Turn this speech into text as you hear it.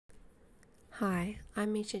Hi,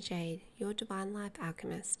 I'm Misha Jade, your Divine Life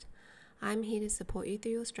Alchemist. I'm here to support you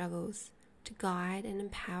through your struggles, to guide and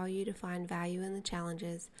empower you to find value in the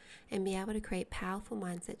challenges, and be able to create powerful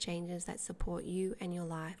mindset changes that support you and your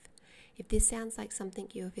life. If this sounds like something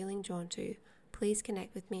you're feeling drawn to, please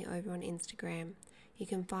connect with me over on Instagram. You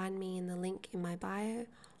can find me in the link in my bio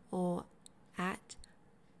or at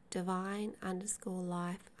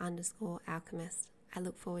divine_life_alchemist. I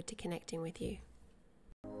look forward to connecting with you.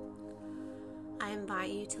 I invite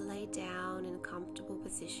you to lay down in a comfortable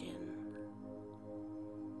position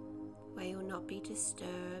where you'll not be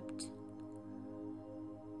disturbed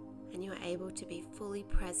and you're able to be fully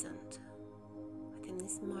present within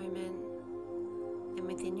this moment and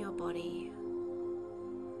within your body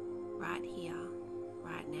right here,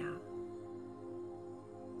 right now.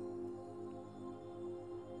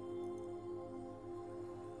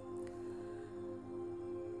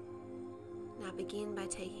 Now begin by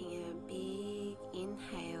taking a big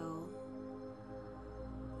inhale,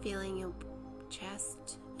 feeling your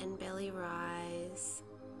chest and belly rise,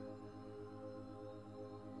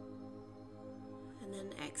 and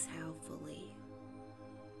then exhale fully.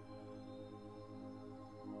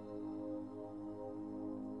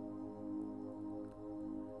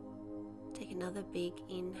 Take another big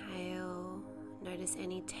inhale. Notice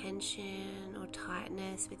any tension or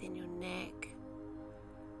tightness within your neck,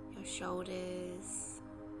 your shoulders,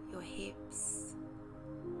 your hips.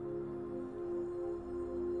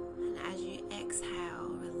 And as you exhale,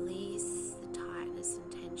 release the tightness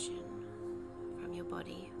and tension from your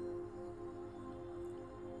body.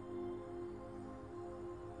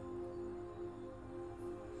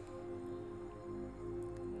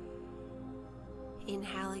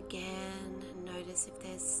 Inhale again and notice if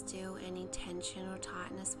there's still any tension or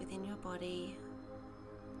tightness within your body.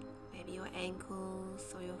 Maybe your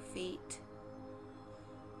ankles or your feet,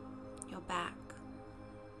 your back.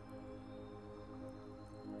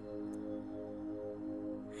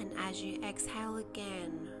 And as you exhale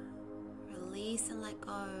again, release and let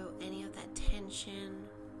go any of that tension,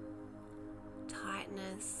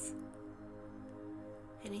 tightness,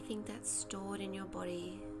 anything that's stored in your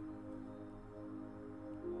body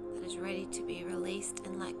that is ready to be released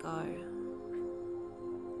and let go.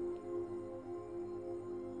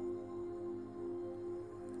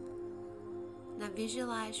 Now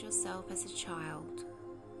visualize yourself as a child.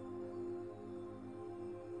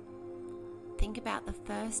 Think about the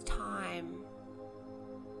first time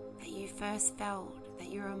that you first felt that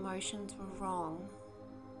your emotions were wrong.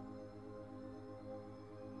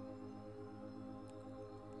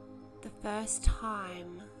 The first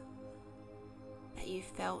time that you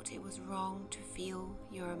felt it was wrong to feel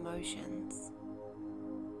your emotions.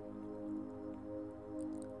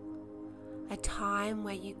 A time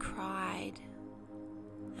where you cried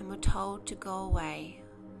and were told to go away.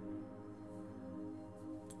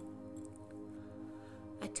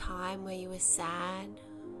 A time where you were sad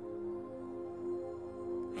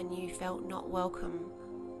and you felt not welcome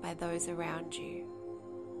by those around you.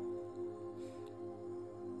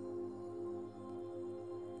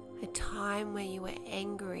 A time where you were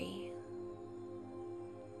angry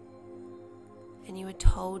and you were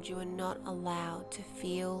told you were not allowed to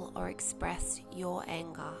feel or express your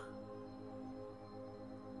anger.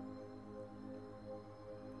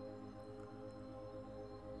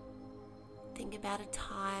 Think about a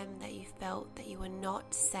time that you felt that you were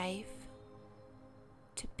not safe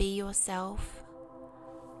to be yourself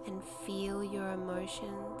and feel your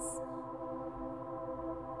emotions.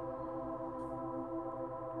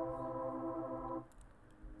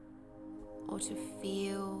 Or to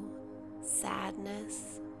feel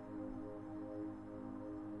sadness.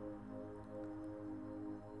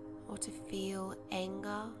 Or to feel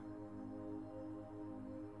anger.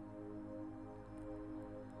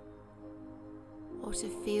 Or to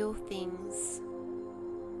feel things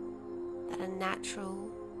that are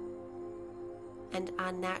natural and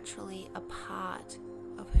are naturally a part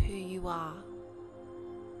of who you are.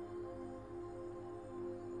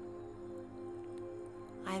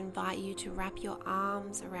 I invite you to wrap your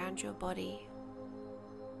arms around your body,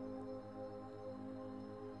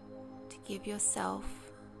 to give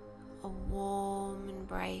yourself a warm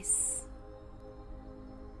embrace,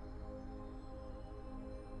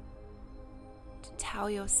 to tell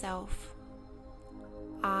yourself,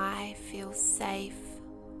 I feel safe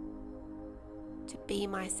to be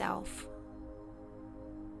myself.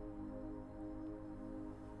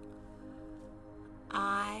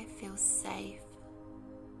 I feel safe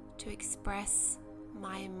to express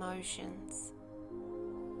my emotions.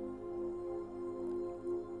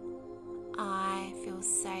 I feel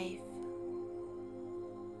safe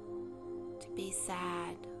to be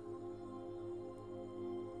sad.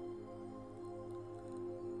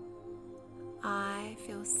 I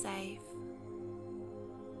feel safe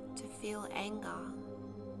to feel anger.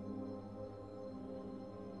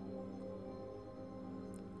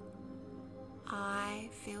 I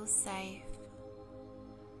feel safe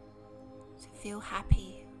to feel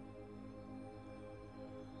happy.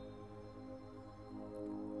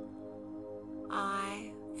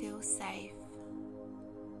 I feel safe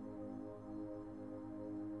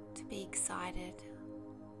to be excited.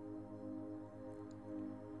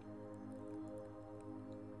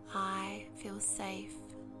 I feel safe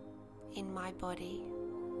in my body.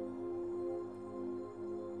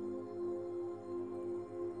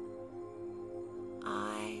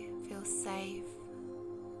 I feel safe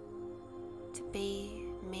to be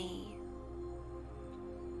me.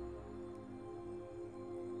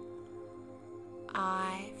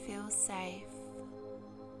 I feel safe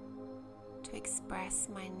to express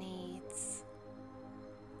my needs.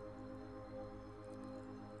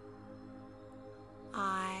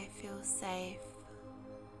 I feel safe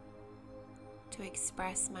to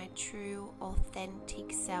express my true,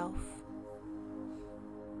 authentic self.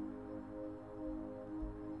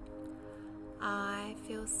 I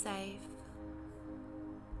feel safe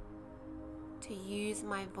to use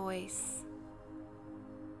my voice.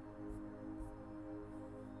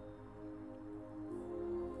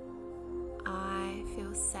 I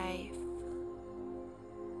feel safe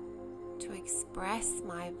to express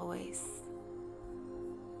my voice.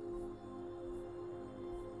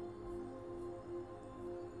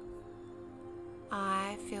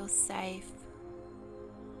 I feel safe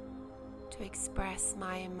to express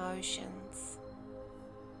my emotions.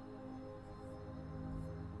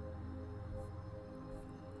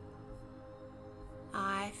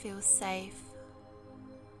 I feel safe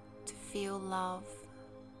to feel love.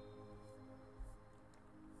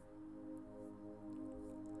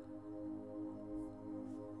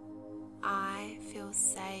 I feel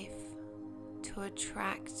safe to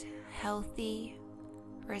attract healthy,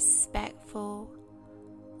 respectful,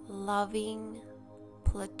 loving,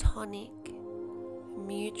 platonic,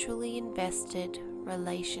 mutually invested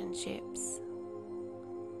relationships.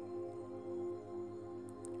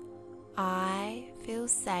 I feel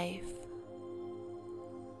safe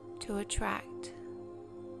to attract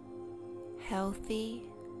healthy,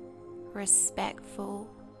 respectful,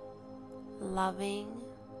 loving,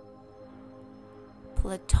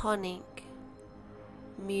 platonic,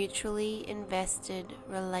 mutually invested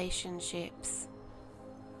relationships.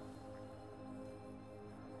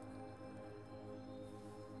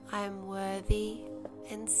 I am worthy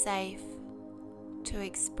and safe to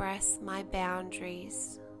express my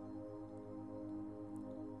boundaries.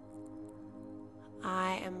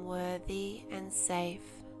 I am worthy and safe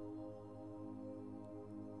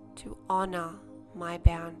to honor my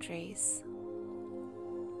boundaries.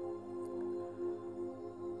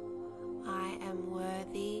 I am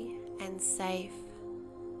worthy and safe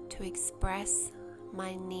to express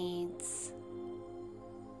my needs.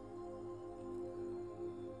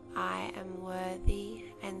 I am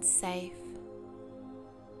worthy and safe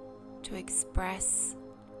to express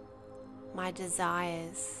my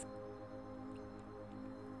desires.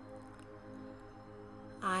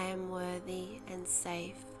 I am worthy and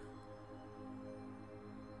safe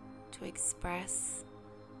to express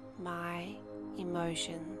my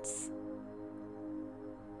emotions.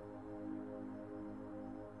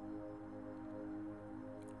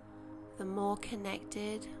 The more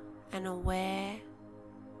connected and aware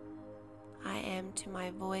I am to my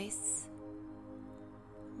voice,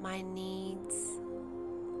 my needs,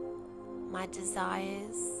 my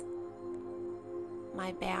desires,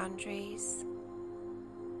 my boundaries,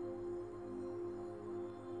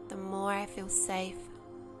 the more I feel safe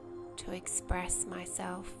to express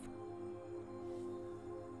myself.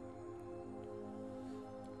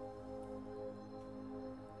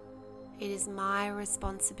 It is my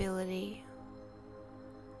responsibility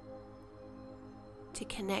to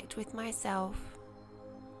connect with myself,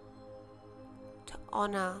 to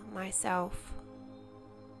honor myself,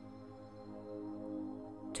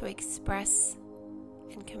 to express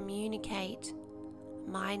and communicate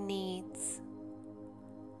my needs,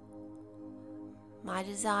 my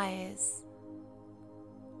desires,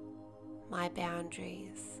 my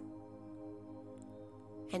boundaries,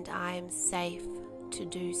 and I am safe to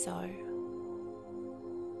do so.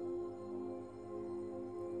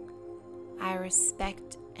 I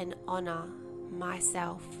respect and honor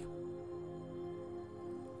myself.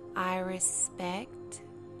 I respect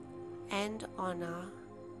and honor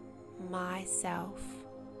myself.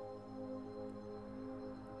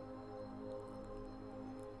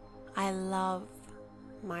 I love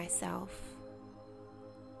myself.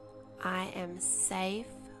 I am safe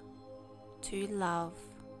to love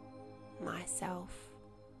myself.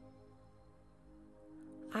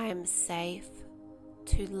 I am safe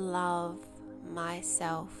to love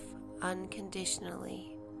myself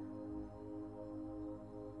unconditionally.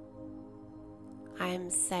 I am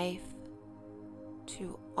safe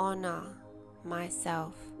to honor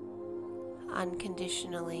myself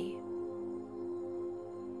unconditionally.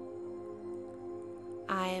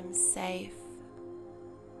 I am safe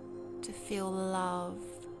to feel love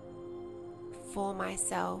for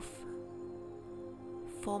myself,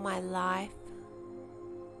 for my life,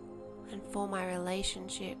 and for my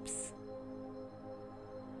relationships.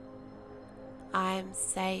 I am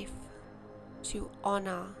safe to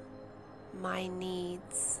honor my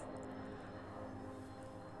needs.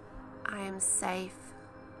 I am safe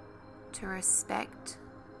to respect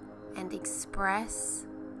and express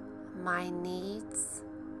my needs,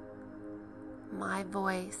 my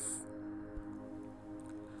voice,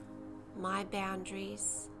 my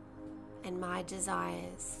boundaries, and my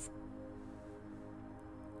desires.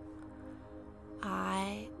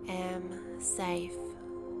 I am safe.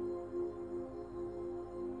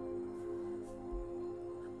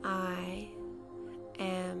 I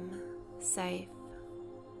am safe.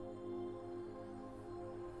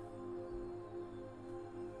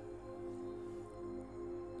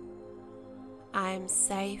 I am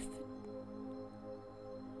safe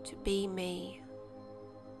to be me.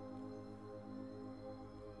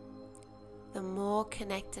 The more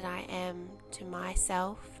connected I am to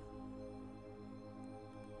myself,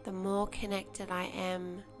 the more connected I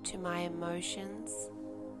am to my emotions,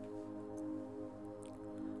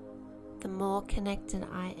 the more connected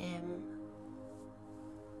I am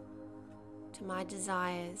to my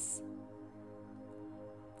desires,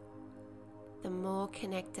 the more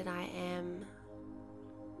connected I am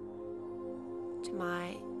to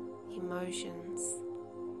my emotions,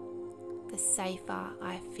 the safer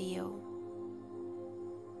I feel.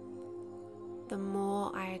 The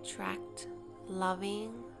more I attract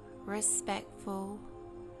loving, respectful,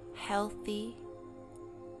 healthy,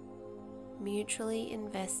 mutually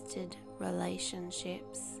invested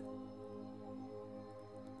relationships,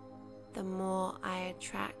 the more I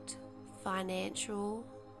attract financial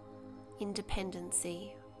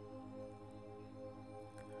independency,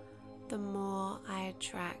 the more I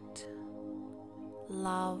attract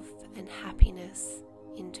love and happiness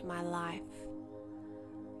into my life,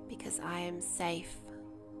 because I am safe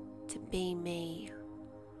to be me.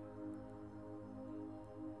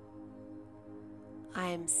 I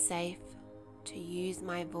am safe to use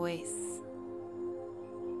my voice.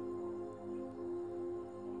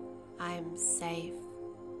 I am safe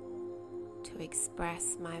to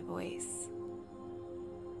express my voice.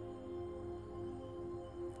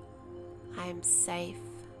 I am safe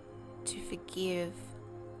to forgive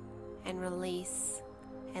and release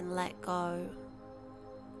and let go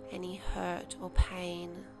any hurt or pain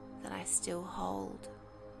that I still hold.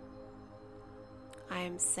 I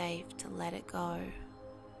am safe to let it go.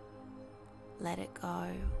 Let it go.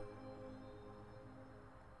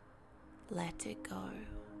 Let it go.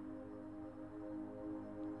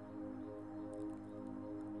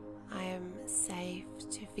 I am safe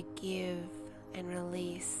to forgive and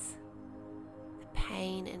release the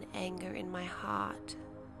pain and anger in my heart.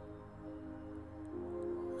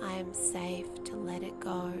 I am safe to let it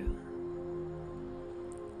go.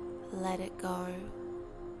 Let it go.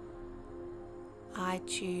 I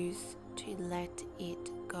choose to let it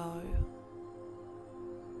go.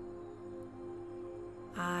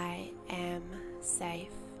 I am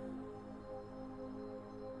safe.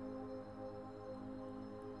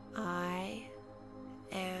 I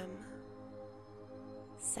am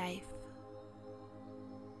safe.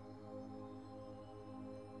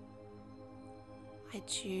 I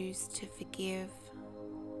choose to forgive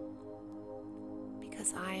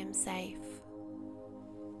because I am safe.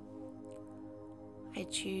 I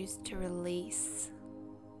choose to release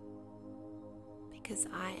because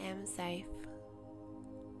I am safe.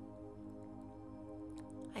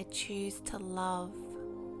 I choose to love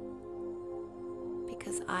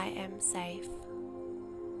because I am safe.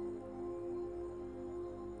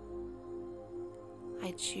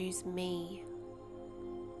 I choose me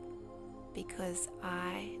because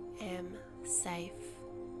I am safe.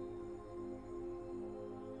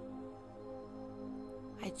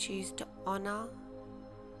 I choose to honor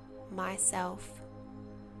myself,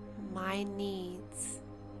 my needs,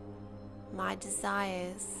 my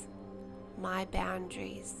desires, my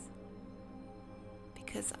boundaries,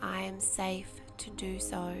 because I am safe to do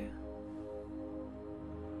so.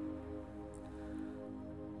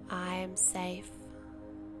 am safe.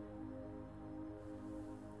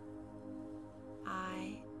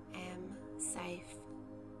 I am safe.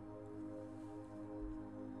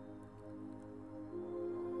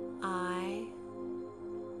 I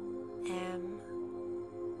am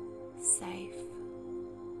safe.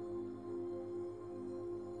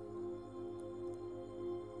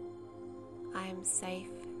 I am safe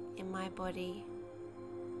in my body.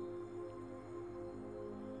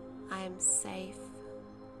 I am safe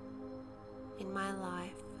in my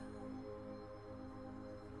life.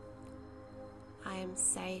 I am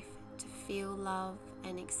safe to feel love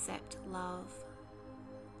and accept love.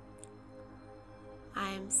 I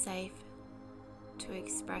am safe to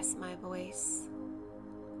express my voice.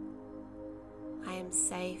 I am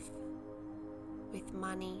safe with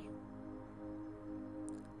money.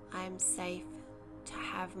 I am safe to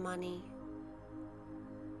have money.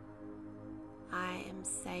 I am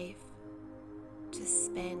safe to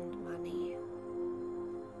spend money.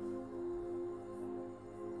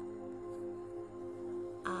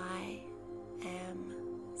 I am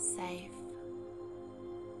safe.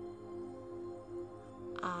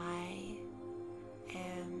 I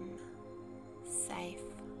am safe.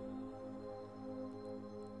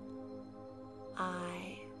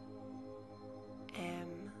 I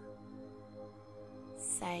am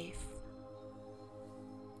safe.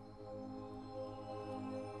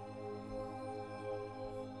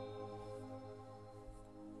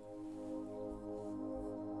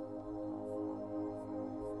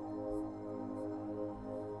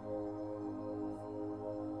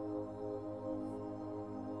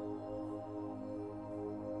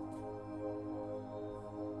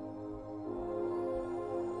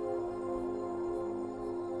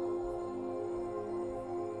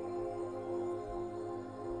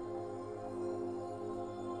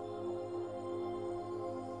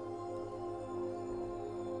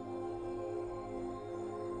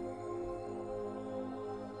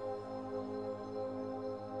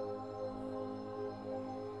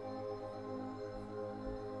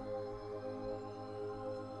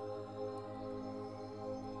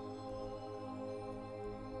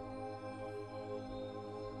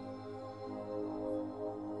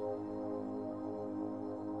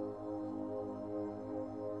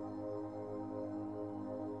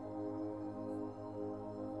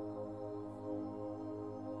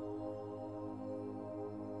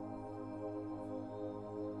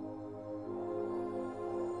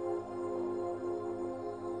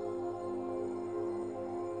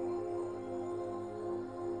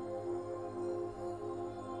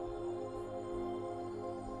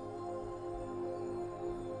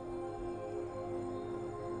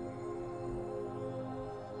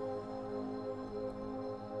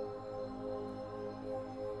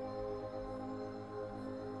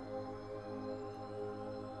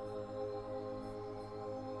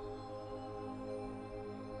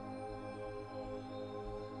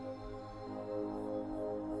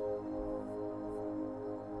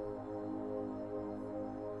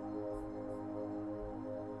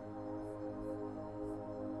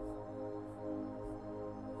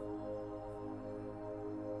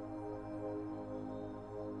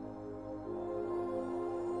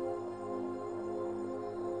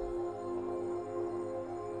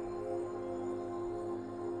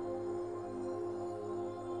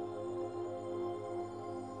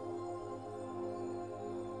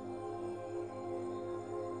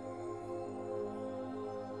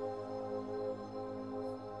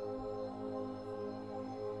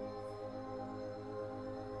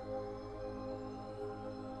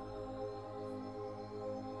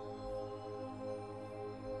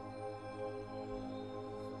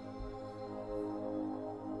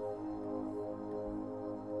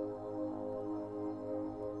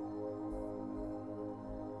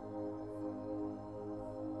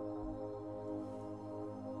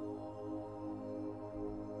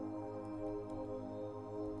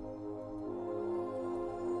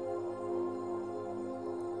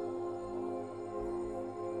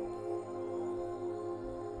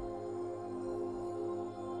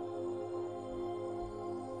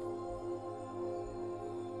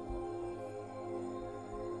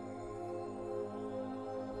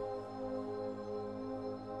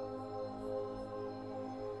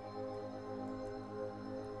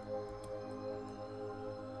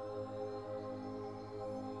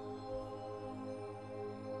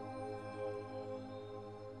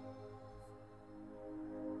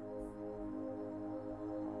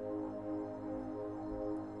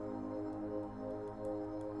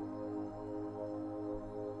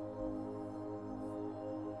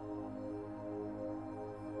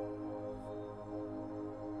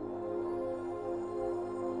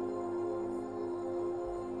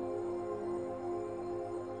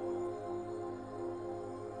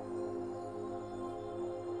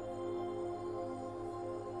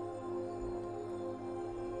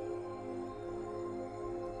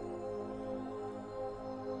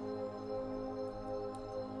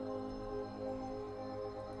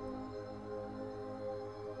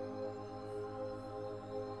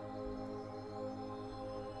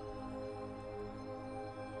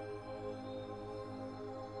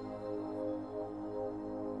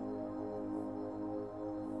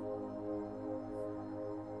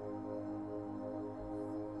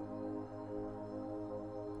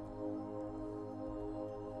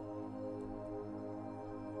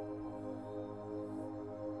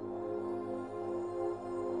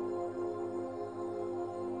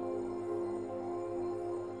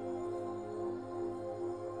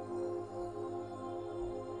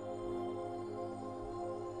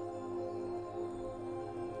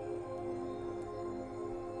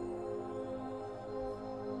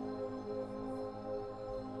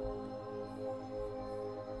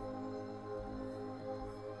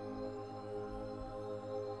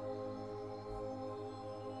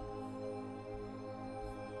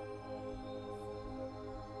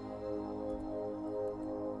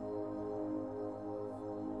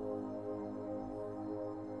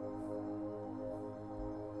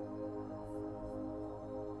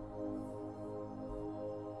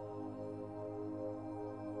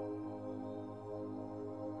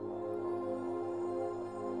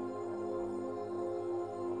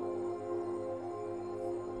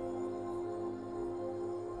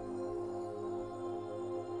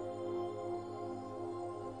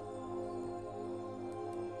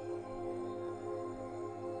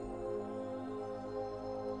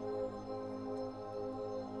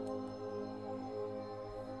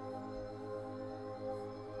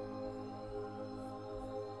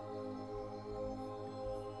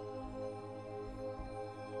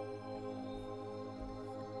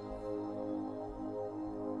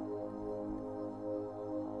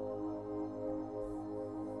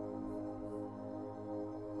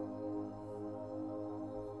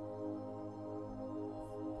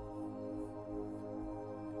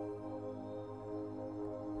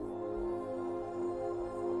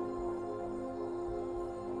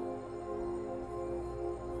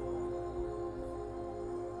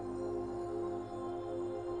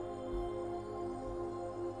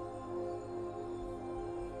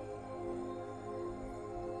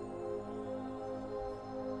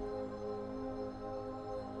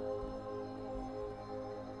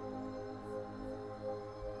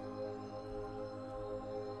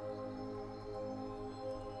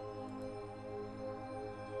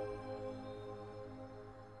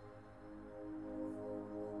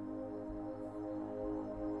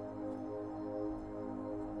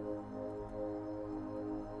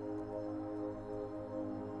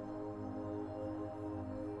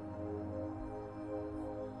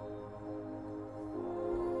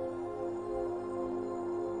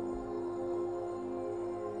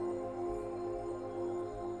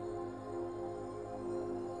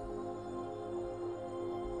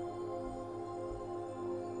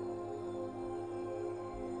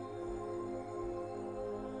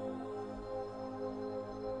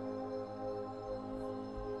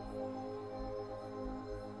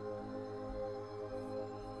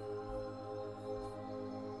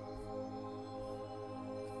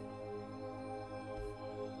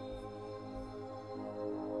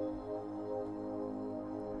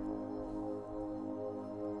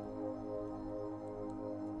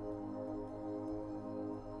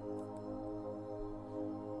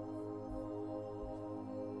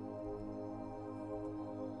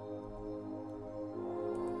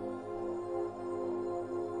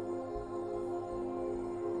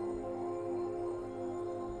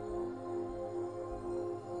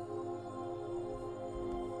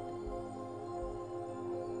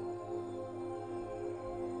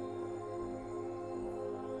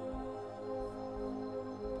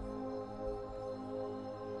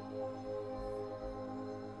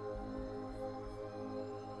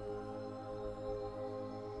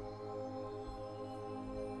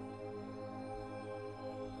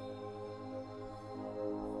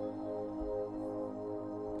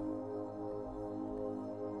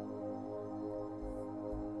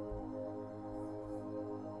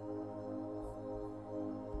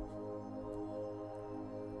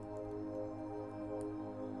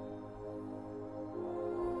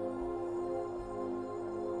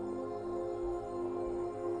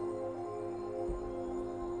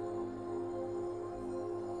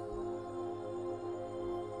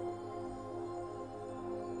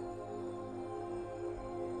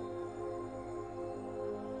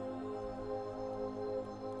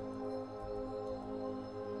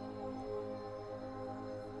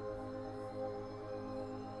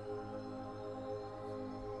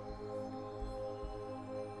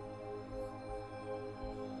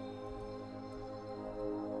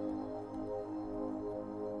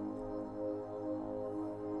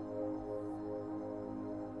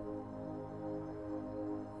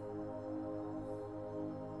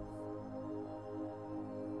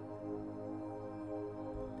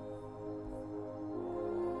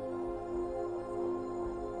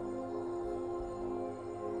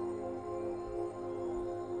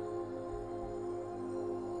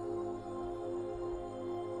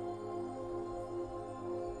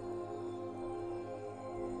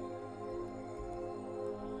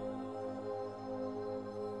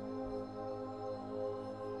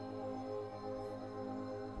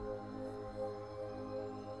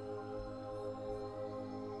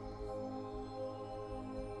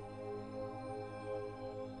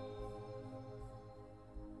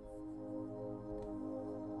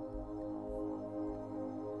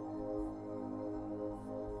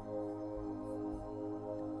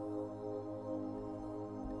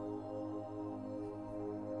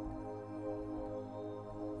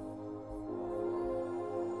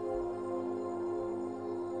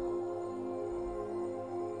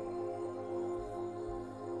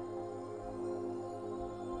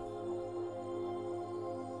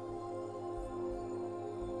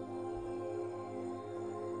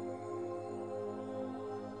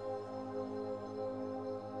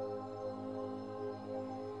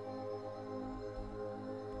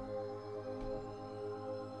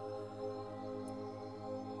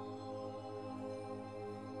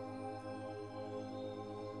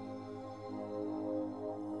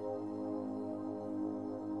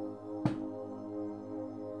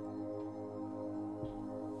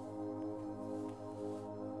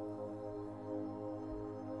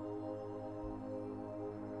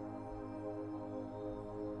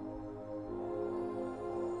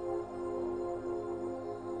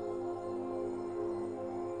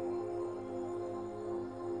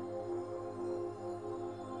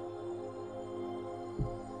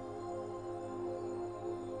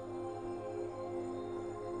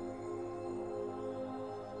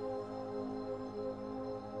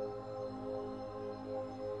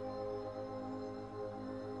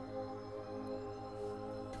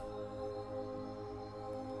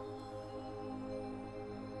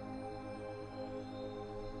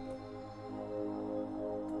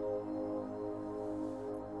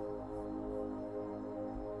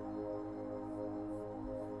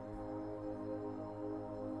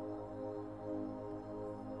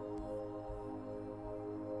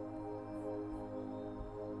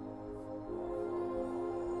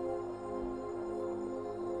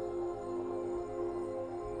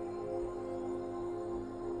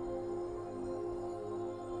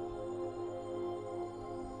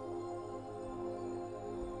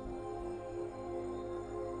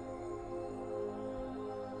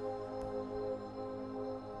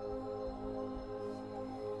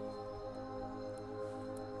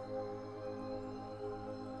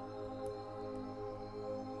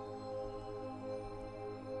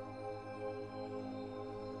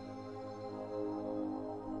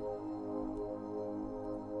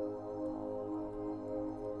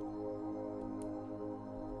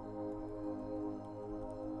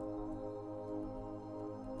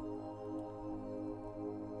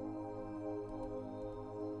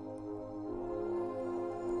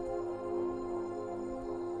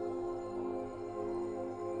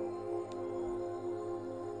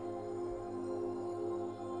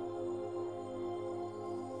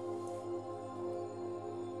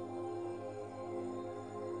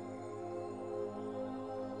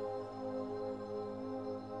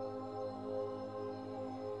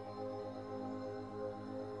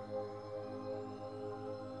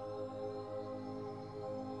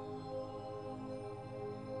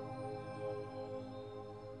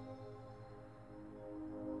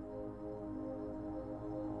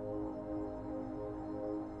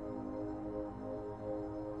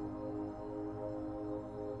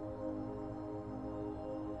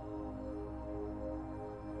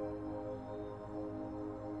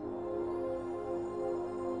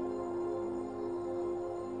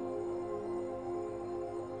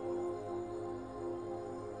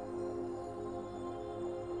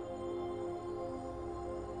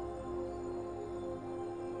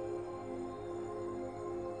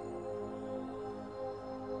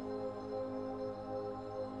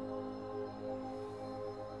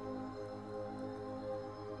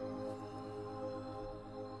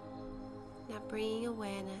 bringing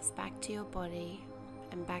awareness back to your body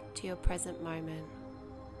and back to your present moment.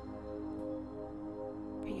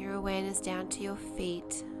 Bring your awareness down to your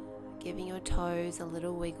feet, giving your toes a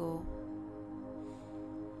little wiggle.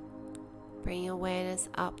 Bring awareness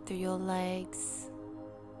up through your legs,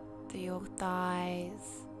 through your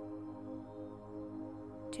thighs,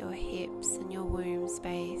 to your hips and your womb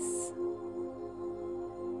space.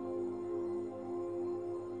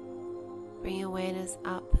 Bring awareness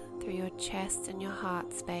up through your chest and your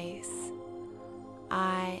heart space.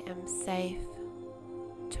 I am safe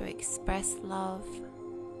to express love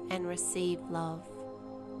and receive love.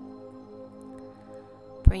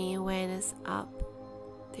 Bring awareness up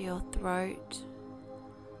through your throat.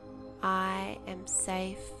 I am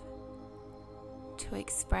safe to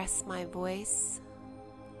express my voice.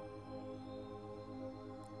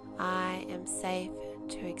 I am safe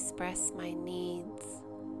to express my needs.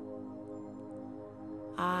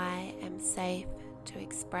 I am safe to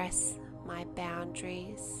express my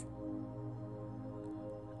boundaries.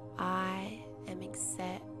 I am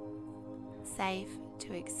safe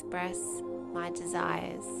to express my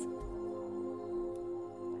desires.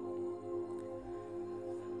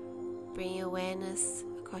 Bring awareness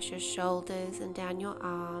across your shoulders and down your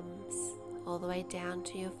arms, all the way down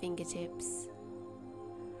to your fingertips.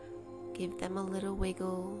 Give them a little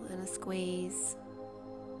wiggle and a squeeze.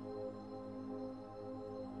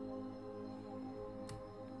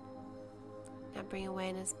 Now bring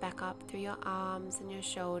awareness back up through your arms and your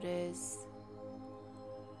shoulders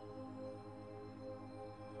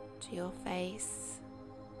to your face.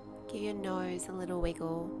 Give your nose a little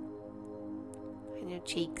wiggle and your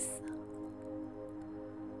cheeks.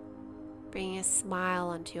 Bring a smile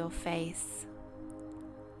onto your face,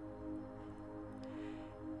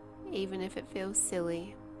 even if it feels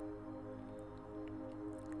silly.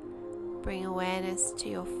 Bring awareness to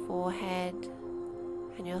your forehead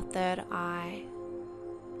and your third eye.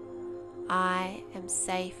 I am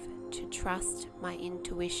safe to trust my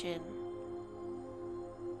intuition.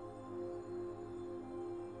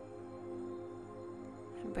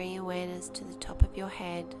 And bring awareness to the top of your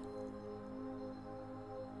head.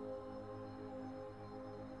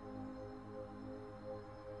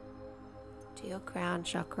 To your crown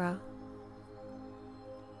chakra.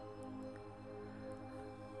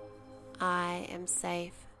 I am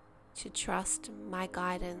safe to trust my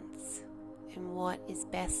guidance in what is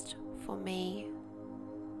best for me.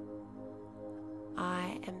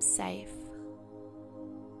 I am safe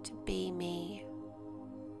to be me.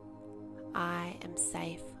 I am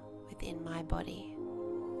safe within my body.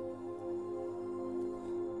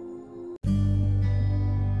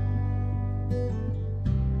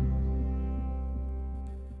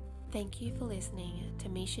 Thank you for listening to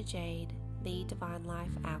Misha Jade, the Divine Life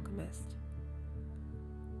Alchemist.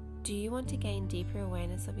 Do you want to gain deeper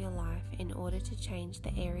awareness of your life in order to change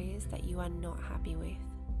the areas that you are not happy with?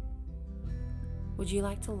 Would you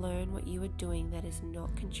like to learn what you are doing that is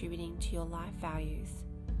not contributing to your life values?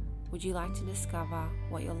 Would you like to discover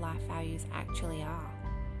what your life values actually are?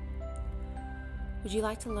 Would you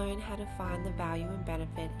like to learn how to find the value and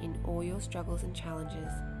benefit in all your struggles and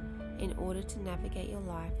challenges in order to navigate your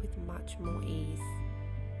life with much more ease?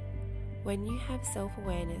 When you have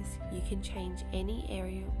self-awareness, you can change any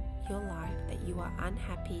area of your life that you are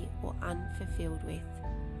unhappy or unfulfilled with.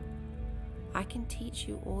 I can teach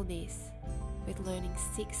you all this with learning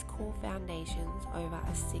 6 core foundations over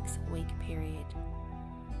a 6-week period.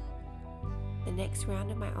 The next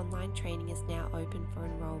round of my online training is now open for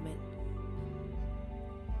enrollment.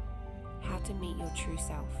 How to meet your true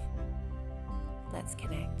self. Let's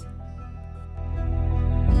connect.